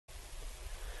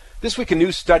This week, a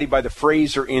new study by the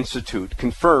Fraser Institute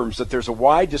confirms that there's a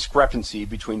wide discrepancy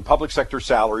between public sector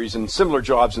salaries and similar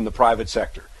jobs in the private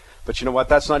sector. But you know what?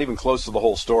 That's not even close to the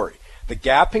whole story. The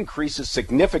gap increases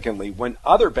significantly when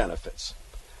other benefits,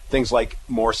 things like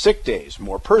more sick days,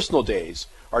 more personal days,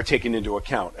 are taken into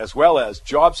account, as well as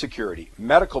job security,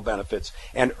 medical benefits,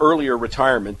 and earlier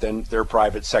retirement than their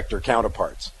private sector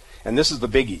counterparts. And this is the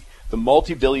biggie, the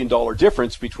multi-billion-dollar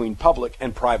difference between public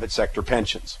and private sector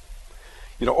pensions.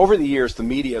 You know, over the years, the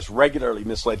media has regularly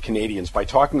misled Canadians by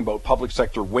talking about public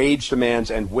sector wage demands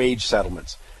and wage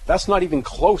settlements. That's not even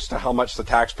close to how much the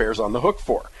taxpayer's on the hook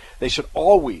for. They should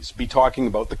always be talking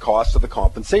about the cost of the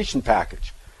compensation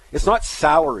package. It's not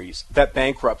salaries that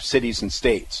bankrupt cities and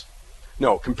states.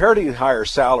 No, comparatively higher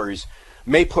salaries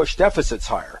may push deficits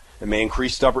higher. It may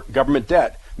increase government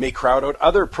debt, may crowd out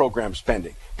other program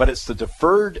spending. But it's the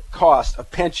deferred cost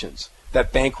of pensions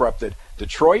that bankrupted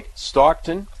Detroit,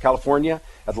 Stockton, California,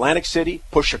 Atlantic City,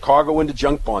 pushed Chicago into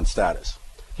junk bond status.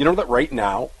 You know that right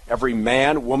now, every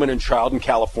man, woman, and child in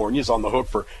California is on the hook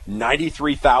for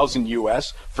 $93,000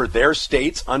 US for their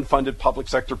state's unfunded public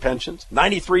sector pensions?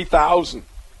 $93,000.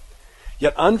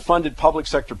 Yet unfunded public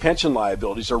sector pension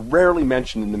liabilities are rarely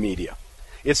mentioned in the media.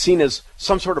 It's seen as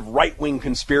some sort of right-wing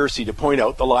conspiracy to point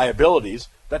out the liabilities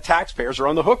that taxpayers are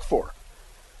on the hook for.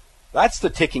 That's the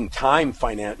ticking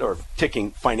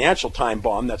financial time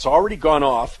bomb that's already gone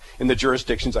off in the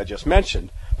jurisdictions I just mentioned,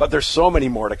 but there's so many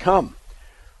more to come.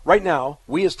 Right now,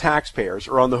 we as taxpayers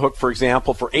are on the hook, for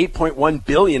example, for $8.1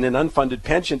 billion in unfunded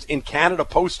pensions in Canada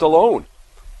Post alone.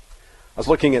 I was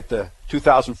looking at the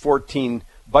 2014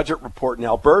 budget report in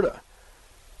Alberta.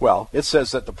 Well, it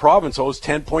says that the province owes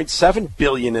 $10.7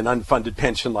 billion in unfunded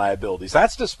pension liabilities.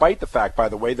 That's despite the fact, by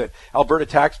the way, that Alberta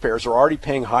taxpayers are already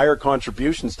paying higher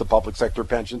contributions to public sector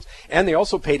pensions, and they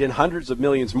also paid in hundreds of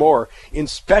millions more in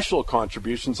special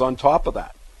contributions on top of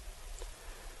that.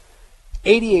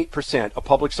 88% of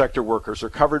public sector workers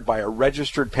are covered by a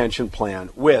registered pension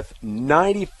plan, with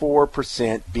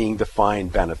 94% being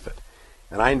defined benefit.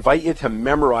 And I invite you to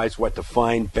memorize what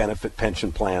defined benefit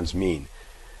pension plans mean.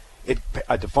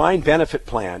 A defined benefit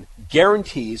plan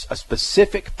guarantees a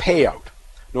specific payout,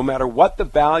 no matter what the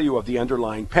value of the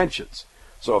underlying pensions.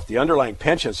 So if the underlying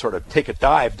pensions sort of take a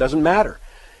dive, doesn't matter.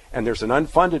 And there's an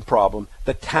unfunded problem,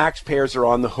 the taxpayers are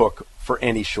on the hook for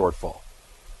any shortfall.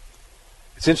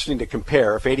 It's interesting to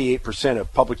compare. If 88%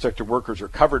 of public sector workers are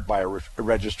covered by a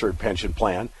registered pension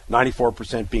plan,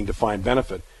 94% being defined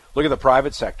benefit, look at the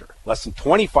private sector. Less than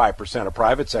 25% of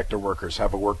private sector workers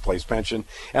have a workplace pension,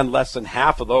 and less than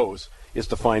half of those is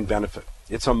defined benefit.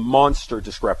 It's a monster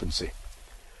discrepancy.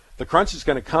 The crunch is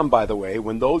going to come, by the way,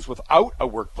 when those without a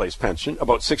workplace pension,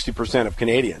 about 60% of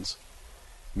Canadians,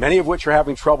 many of which are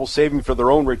having trouble saving for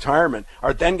their own retirement,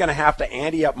 are then going to have to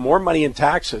ante up more money in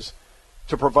taxes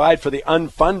to provide for the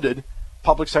unfunded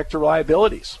public sector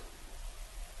liabilities.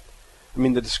 I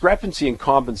mean, the discrepancy in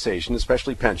compensation,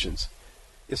 especially pensions,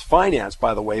 is financed,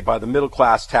 by the way, by the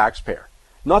middle-class taxpayer,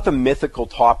 not the mythical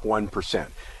top 1%.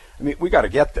 I mean, we got to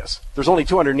get this. There's only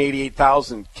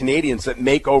 288,000 Canadians that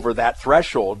make over that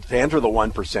threshold to enter the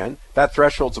 1%. That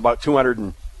threshold's about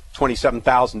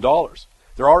 $227,000.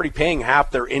 They're already paying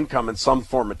half their income in some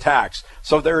form of tax,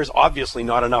 so there is obviously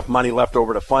not enough money left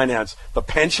over to finance the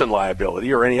pension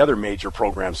liability or any other major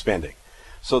program spending.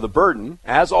 So the burden,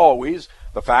 as always,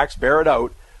 the facts bear it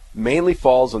out, mainly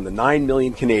falls on the 9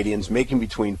 million Canadians making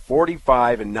between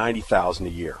 $45,000 and $90,000 a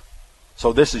year.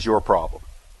 So this is your problem.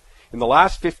 In the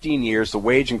last 15 years, the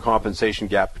wage and compensation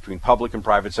gap between public and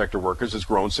private sector workers has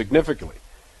grown significantly.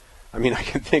 I mean, I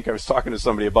was talking to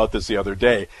somebody about this the other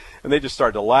day, and they just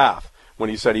started to laugh when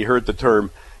he said he heard the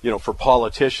term, for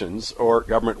politicians or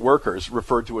government workers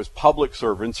referred to as public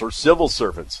servants or civil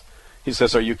servants. He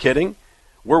says, are you kidding?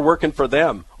 We're working for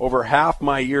them. Over half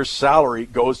my year's salary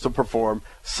goes to perform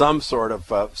some sort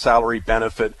of salary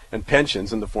benefit and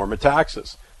pensions in the form of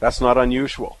taxes. That's not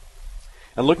unusual.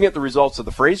 And looking at the results of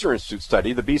the Fraser Institute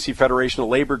study, the BC Federation of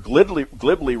Labour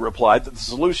glibly replied that the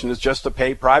solution is just to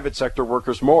pay private sector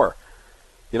workers more.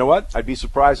 You know what? I'd be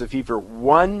surprised if even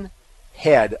one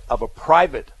head of a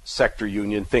private sector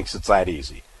union thinks it's that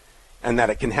easy and that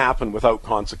it can happen without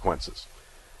consequences.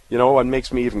 You know, what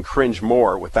makes me even cringe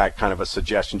more with that kind of a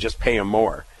suggestion, just pay them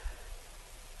more,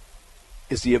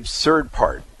 is the absurd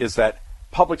part, is that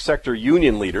public sector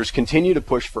union leaders continue to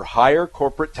push for higher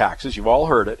corporate taxes. You've all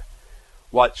heard it.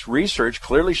 What research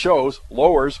clearly shows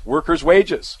lowers workers'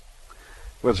 wages.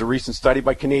 There was a recent study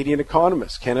by Canadian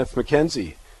economist Kenneth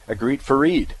McKenzie, Agreed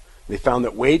Fareed. They found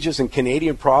that wages in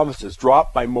Canadian provinces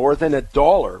dropped by more than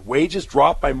 $1. Wages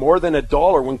dropped by more than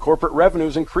 $1 when corporate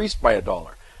revenues increased by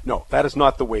 $1. No, that is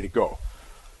not the way to go.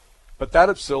 But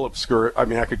that still obscures, I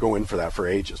mean, I could go in for that for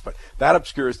ages, but that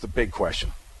obscures the big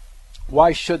question.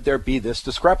 Why should there be this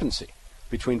discrepancy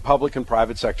between public and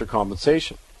private sector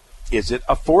compensation? Is it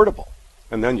affordable?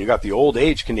 And then you got the old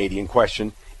age Canadian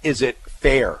question, is it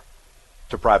fair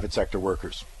to private sector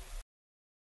workers?